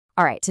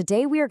All right,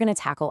 today we are going to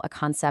tackle a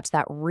concept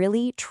that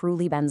really,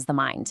 truly bends the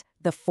mind,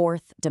 the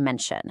fourth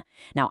dimension.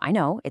 Now, I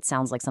know it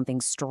sounds like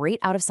something straight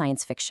out of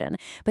science fiction,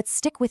 but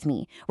stick with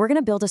me. We're going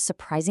to build a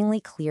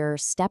surprisingly clear,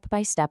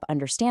 step-by-step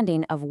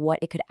understanding of what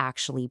it could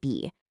actually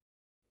be.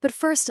 But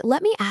first,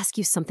 let me ask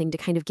you something to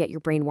kind of get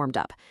your brain warmed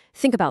up.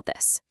 Think about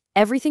this.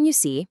 Everything you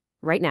see,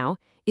 right now,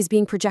 is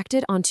being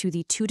projected onto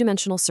the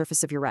two-dimensional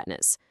surface of your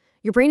retinas.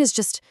 Your brain is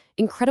just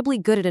incredibly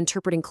good at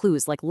interpreting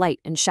clues like light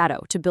and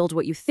shadow to build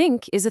what you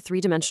think is a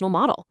three-dimensional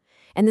model.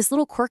 And this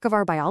little quirk of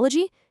our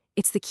biology,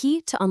 it's the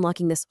key to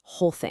unlocking this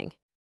whole thing.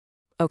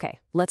 Okay,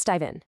 let's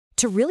dive in.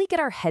 To really get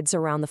our heads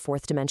around the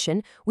fourth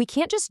dimension, we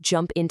can't just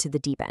jump into the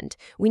deep end.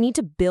 We need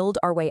to build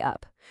our way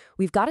up.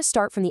 We've got to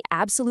start from the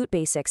absolute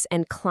basics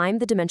and climb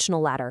the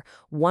dimensional ladder,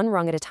 one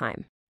rung at a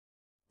time.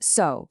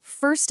 So,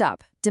 first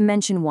up,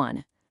 Dimension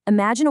 1.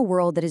 Imagine a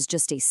world that is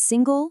just a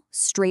single,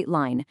 straight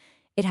line.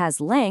 It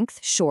has length,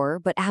 sure,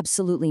 but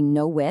absolutely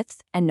no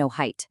width and no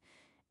height.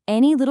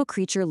 Any little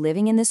creature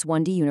living in this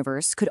 1D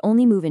universe could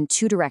only move in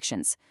two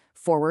directions,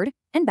 forward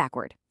and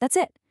backward. That's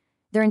it.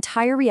 Their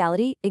entire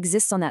reality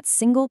exists on that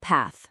single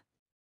path.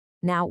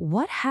 Now,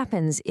 what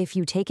happens if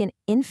you take an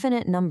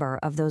infinite number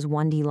of those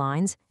 1D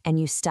lines and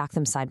you stack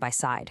them side by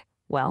side?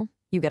 Well,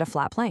 you get a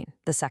flat plane,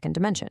 the second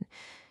dimension.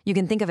 You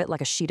can think of it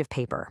like a sheet of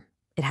paper.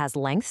 It has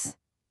length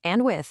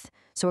and width,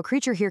 so a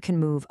creature here can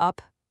move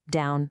up,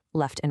 down,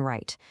 left, and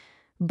right.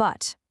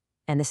 But,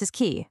 and this is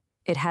key,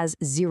 it has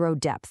zero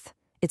depth.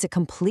 It's a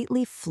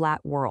completely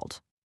flat world.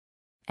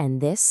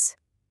 And this,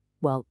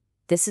 well,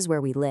 this is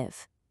where we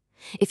live.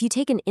 If you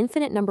take an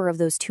infinite number of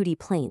those 2D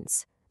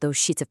planes, those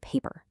sheets of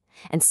paper,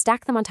 and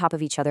stack them on top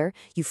of each other,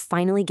 you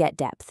finally get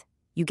depth.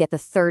 You get the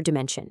third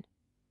dimension.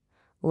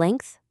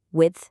 Length,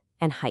 width,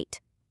 and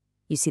height.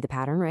 You see the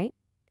pattern, right?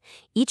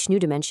 Each new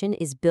dimension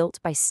is built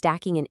by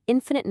stacking an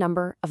infinite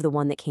number of the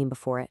one that came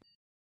before it.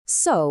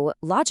 So,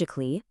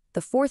 logically,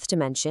 the fourth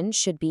dimension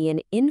should be an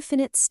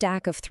infinite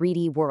stack of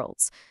 3D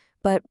worlds.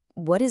 But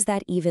what does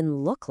that even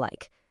look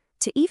like?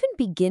 To even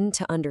begin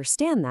to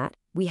understand that,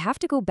 we have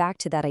to go back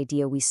to that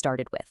idea we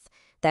started with,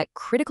 that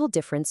critical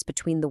difference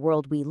between the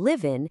world we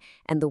live in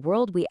and the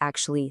world we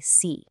actually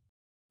see.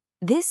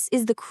 This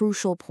is the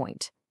crucial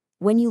point.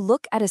 When you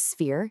look at a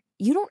sphere,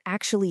 you don't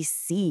actually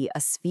see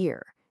a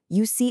sphere.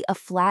 You see a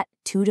flat,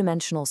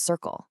 two-dimensional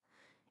circle.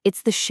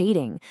 It's the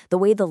shading, the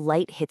way the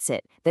light hits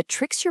it, that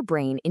tricks your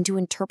brain into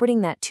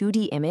interpreting that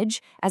 2D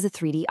image as a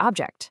 3D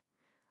object.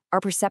 Our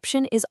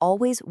perception is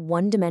always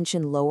one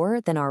dimension lower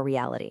than our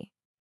reality.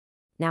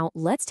 Now,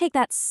 let's take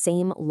that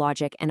same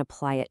logic and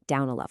apply it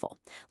down a level.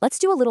 Let's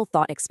do a little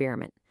thought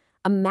experiment.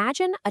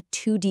 Imagine a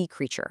 2D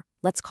creature,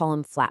 let's call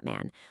him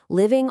Flatman,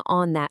 living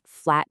on that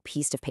flat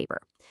piece of paper.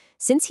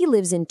 Since he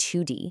lives in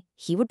 2D,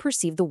 he would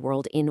perceive the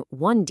world in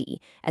 1D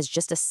as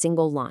just a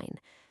single line.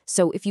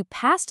 So if you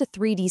passed a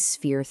 3D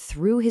sphere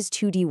through his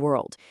 2D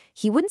world,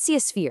 he wouldn't see a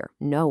sphere.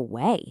 No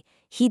way.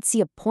 He'd see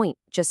a point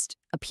just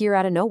appear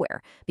out of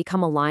nowhere,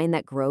 become a line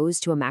that grows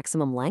to a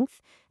maximum length,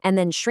 and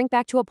then shrink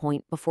back to a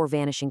point before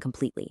vanishing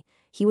completely.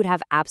 He would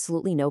have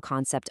absolutely no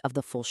concept of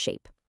the full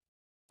shape.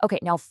 Okay,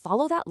 now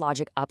follow that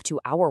logic up to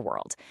our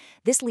world.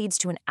 This leads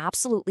to an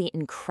absolutely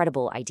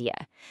incredible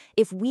idea.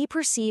 If we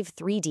perceive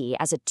 3D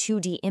as a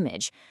 2D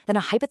image, then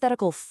a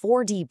hypothetical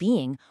 4D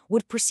being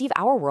would perceive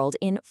our world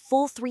in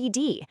full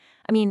 3D.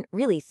 I mean,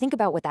 really, think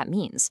about what that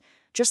means.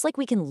 Just like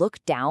we can look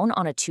down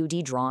on a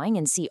 2D drawing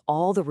and see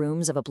all the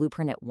rooms of a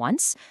blueprint at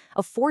once,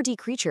 a 4D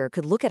creature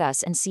could look at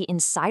us and see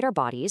inside our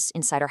bodies,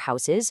 inside our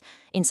houses,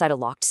 inside a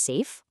locked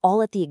safe,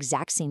 all at the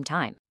exact same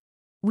time.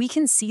 We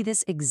can see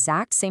this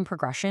exact same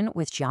progression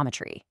with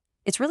geometry.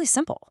 It's really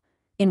simple.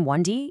 In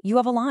 1D, you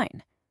have a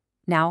line.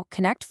 Now,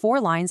 connect 4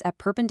 lines at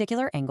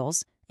perpendicular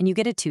angles, and you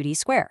get a 2D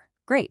square.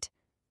 Great.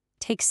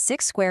 Take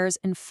 6 squares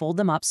and fold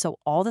them up so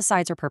all the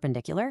sides are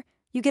perpendicular.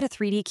 You get a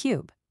 3D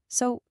cube.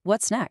 So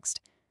what's next?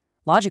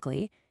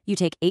 Logically, you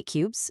take 8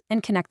 cubes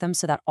and connect them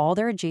so that all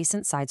their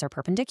adjacent sides are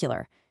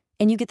perpendicular,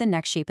 and you get the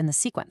next shape in the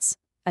sequence,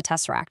 a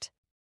tesseract.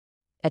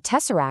 A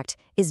tesseract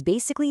is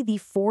basically the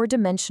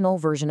 4-dimensional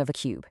version of a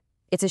cube.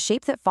 It's a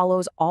shape that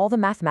follows all the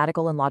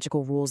mathematical and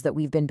logical rules that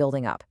we've been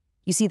building up.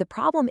 You see, the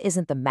problem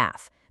isn't the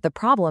math. The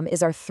problem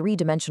is our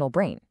 3-dimensional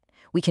brain.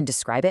 We can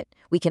describe it,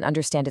 we can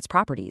understand its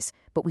properties,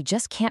 but we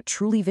just can't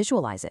truly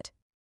visualize it.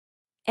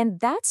 And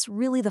that's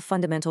really the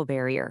fundamental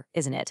barrier,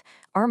 isn't it?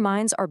 Our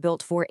minds are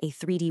built for a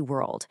 3D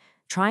world.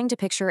 Trying to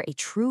picture a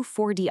true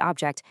 4D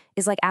object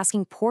is like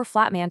asking poor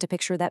Flatman to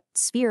picture that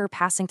sphere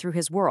passing through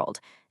his world.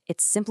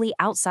 It's simply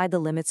outside the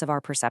limits of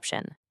our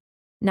perception.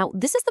 Now,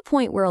 this is the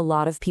point where a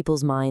lot of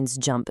people's minds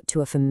jump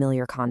to a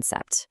familiar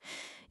concept.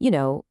 You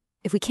know,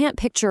 if we can't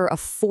picture a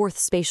fourth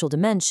spatial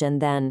dimension,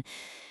 then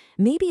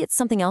maybe it's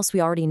something else we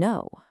already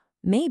know.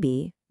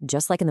 Maybe,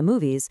 just like in the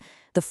movies,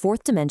 the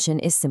fourth dimension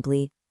is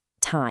simply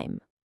time.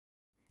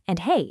 And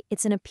hey,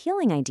 it's an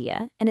appealing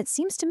idea, and it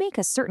seems to make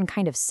a certain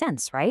kind of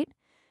sense, right?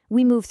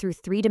 We move through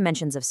 3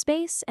 dimensions of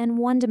space and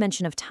 1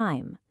 dimension of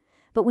time.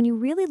 But when you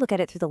really look at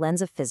it through the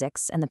lens of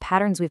physics and the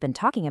patterns we've been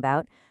talking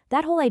about,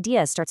 that whole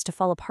idea starts to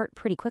fall apart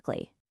pretty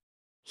quickly.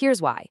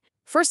 Here's why.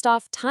 First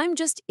off, time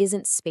just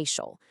isn't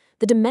spatial.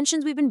 The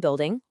dimensions we've been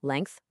building,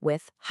 length,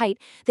 width, height,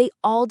 they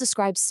all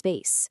describe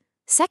space.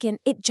 Second,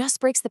 it just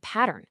breaks the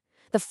pattern.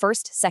 The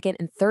first, second,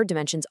 and third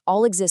dimensions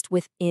all exist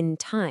within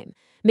time.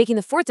 Making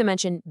the fourth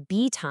dimension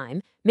be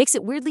time makes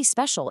it weirdly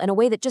special in a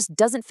way that just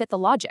doesn't fit the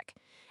logic.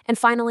 And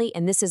finally,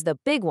 and this is the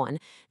big one,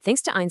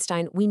 thanks to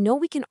Einstein, we know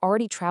we can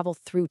already travel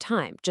through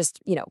time,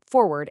 just,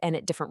 forward and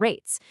at different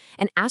rates.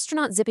 An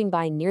astronaut zipping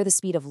by near the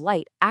speed of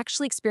light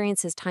actually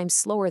experiences time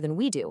slower than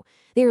we do.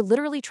 They are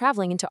literally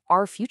traveling into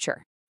our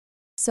future.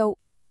 So,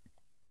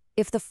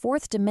 if the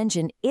fourth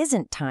dimension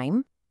isn't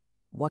time,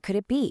 what could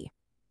it be?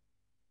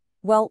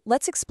 Well,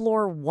 let's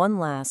explore one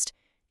last,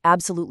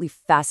 absolutely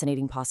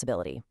fascinating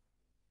possibility.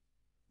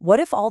 What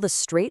if all the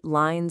straight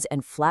lines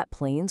and flat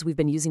planes we've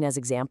been using as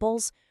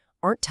examples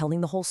aren't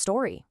telling the whole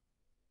story?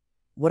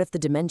 What if the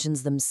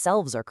dimensions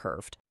themselves are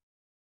curved?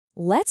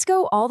 Let's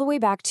go all the way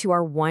back to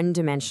our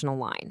one-dimensional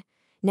line.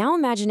 Now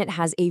imagine it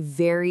has a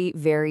very,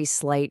 very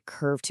slight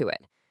curve to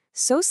it.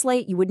 So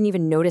slight you wouldn't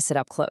even notice it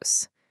up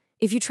close.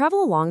 If you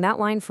travel along that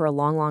line for a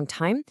long, long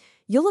time,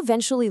 you'll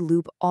eventually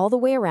loop all the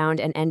way around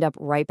and end up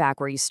right back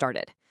where you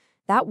started.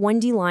 That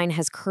 1D line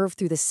has curved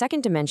through the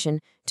second dimension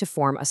to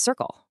form a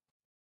circle.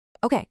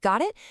 Okay,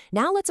 got it?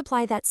 Now let's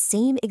apply that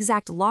same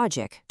exact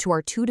logic to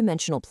our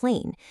two-dimensional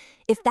plane.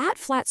 If that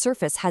flat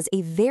surface has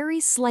a very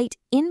slight,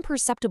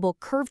 imperceptible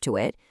curve to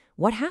it,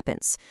 what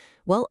happens?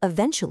 Well,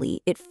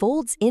 eventually it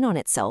folds in on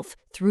itself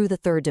through the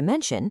third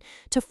dimension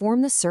to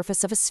form the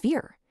surface of a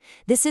sphere.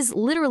 This is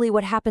literally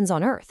what happens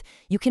on Earth.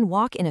 You can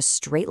walk in a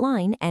straight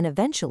line and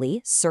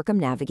eventually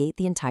circumnavigate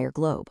the entire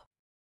globe.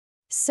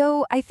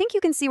 So I think you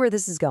can see where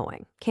this is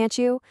going, can't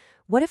you?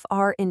 What if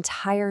our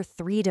entire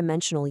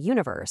three-dimensional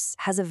universe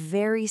has a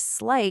very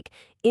slight,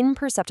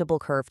 imperceptible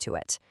curve to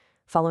it?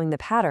 Following the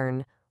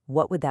pattern,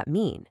 what would that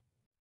mean?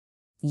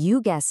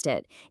 You guessed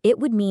it. It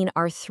would mean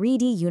our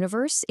 3D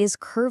universe is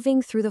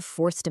curving through the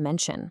fourth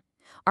dimension.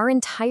 Our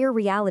entire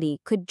reality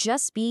could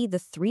just be the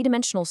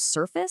three-dimensional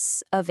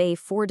surface of a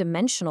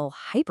four-dimensional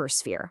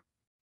hypersphere.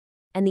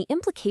 And the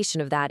implication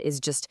of that is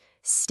just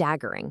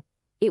staggering.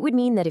 It would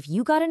mean that if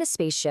you got in a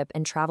spaceship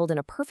and traveled in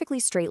a perfectly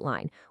straight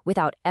line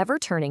without ever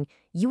turning,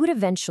 you would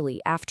eventually,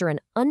 after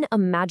an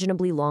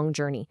unimaginably long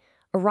journey,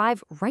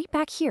 arrive right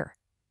back here,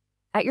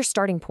 at your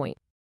starting point.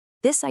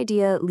 This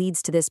idea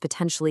leads to this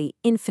potentially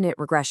infinite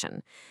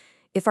regression.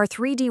 If our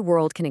 3D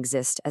world can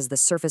exist as the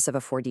surface of a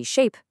 4D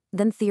shape,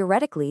 then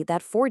theoretically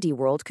that 4D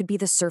world could be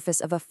the surface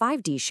of a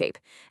 5D shape,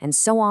 and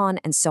so on,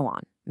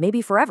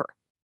 maybe forever.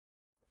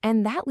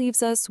 And that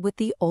leaves us with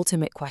the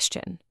ultimate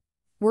question.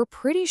 We're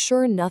pretty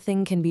sure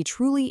nothing can be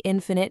truly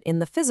infinite in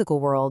the physical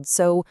world,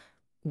 so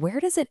where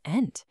does it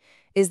end?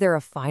 Is there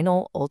a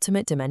final,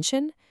 ultimate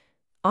dimension?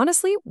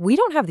 Honestly, we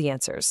don't have the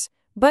answers,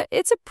 but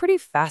it's a pretty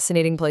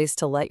fascinating place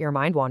to let your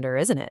mind wander,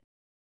 isn't it?